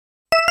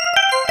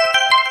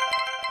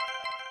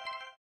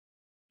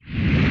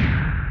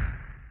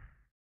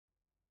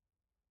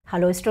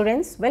Hello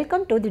students,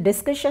 welcome to the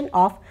discussion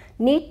of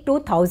NEET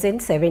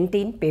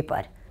 2017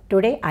 paper.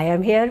 Today I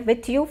am here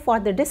with you for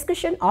the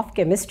discussion of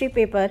chemistry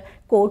paper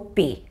code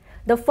P.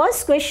 The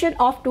first question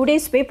of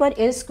today's paper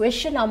is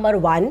question number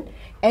 1.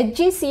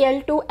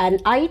 HgCl2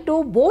 and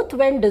I2 both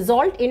when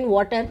dissolved in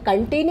water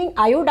containing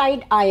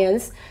iodide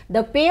ions,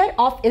 the pair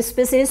of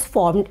species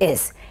formed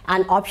is,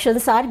 and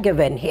options are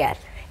given here.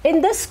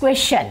 In this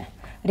question,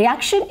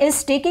 reaction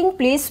is taking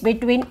place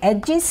between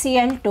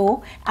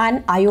HgCl2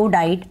 and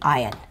iodide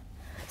ion.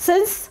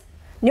 Since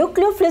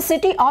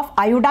nucleophilicity of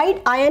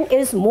iodide ion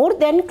is more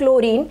than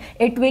chlorine,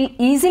 it will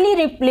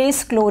easily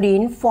replace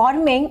chlorine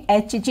forming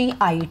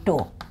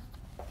HgI2.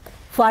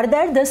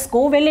 Further, this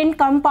covalent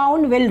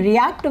compound will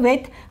react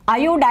with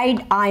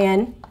iodide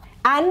ion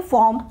and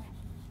form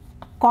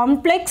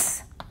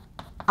complex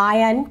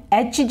ion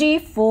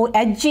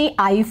HgI4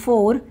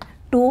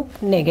 2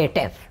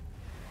 negative.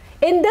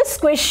 In this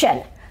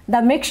question,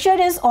 the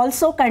mixture is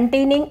also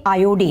containing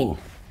iodine.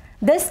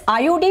 This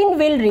iodine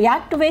will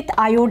react with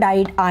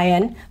iodide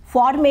ion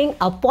forming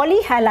a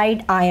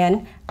polyhalide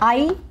ion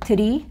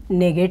I3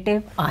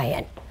 negative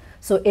ion.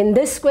 So in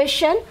this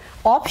question,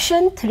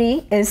 option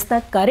 3 is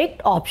the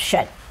correct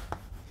option.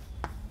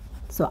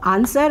 So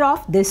answer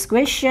of this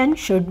question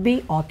should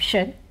be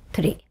option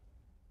 3.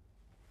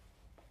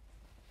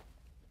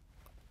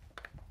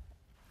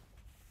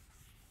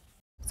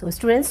 So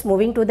students,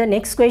 moving to the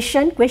next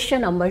question,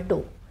 question number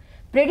 2.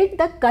 Predict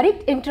the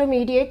correct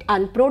intermediate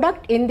and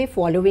product in the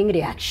following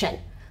reaction.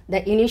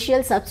 The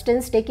initial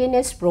substance taken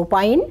is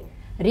propyne,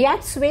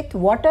 reacts with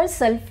water,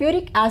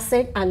 sulfuric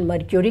acid and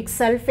mercuric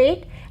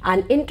sulfate,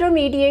 and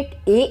intermediate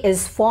A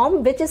is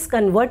formed which is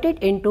converted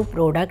into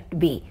product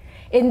B.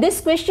 In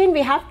this question,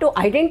 we have to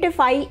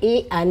identify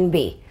A and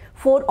B.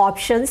 4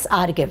 options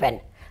are given.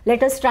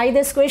 Let us try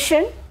this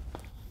question.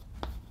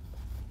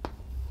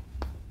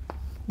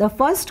 The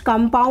first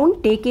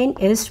compound taken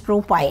is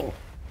propyne.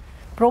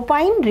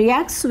 Propyne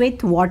reacts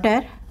with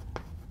water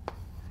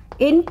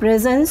in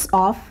presence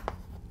of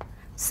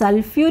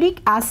sulfuric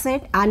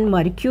acid and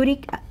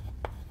mercuric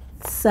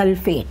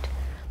sulfate.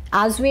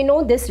 As we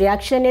know, this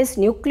reaction is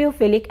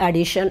nucleophilic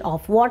addition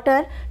of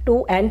water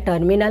to an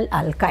terminal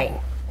alkyne.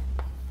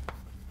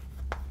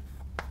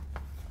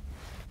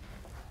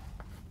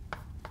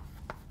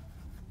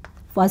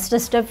 First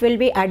step will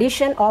be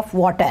addition of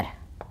water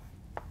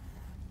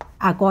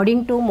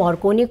according to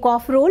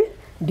Markovnikov rule,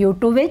 due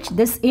to which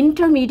this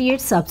intermediate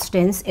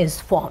substance is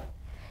formed.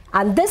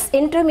 And this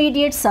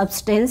intermediate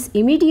substance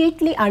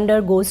immediately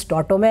undergoes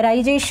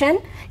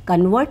tautomerization,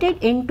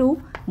 converted into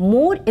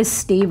more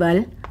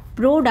stable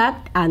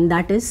product, and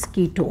that is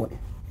ketone.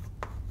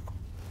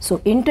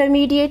 So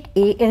intermediate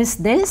A is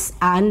this,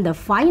 and the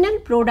final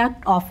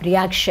product of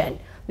reaction,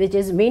 which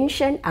is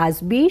mentioned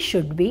as B,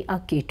 should be a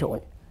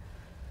ketone.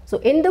 So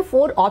in the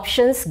 4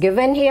 options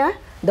given here,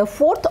 the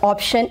 4th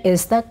option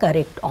is the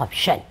correct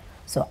option.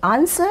 So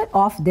answer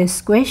of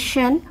this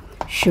question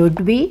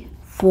should be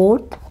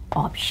 4th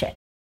option.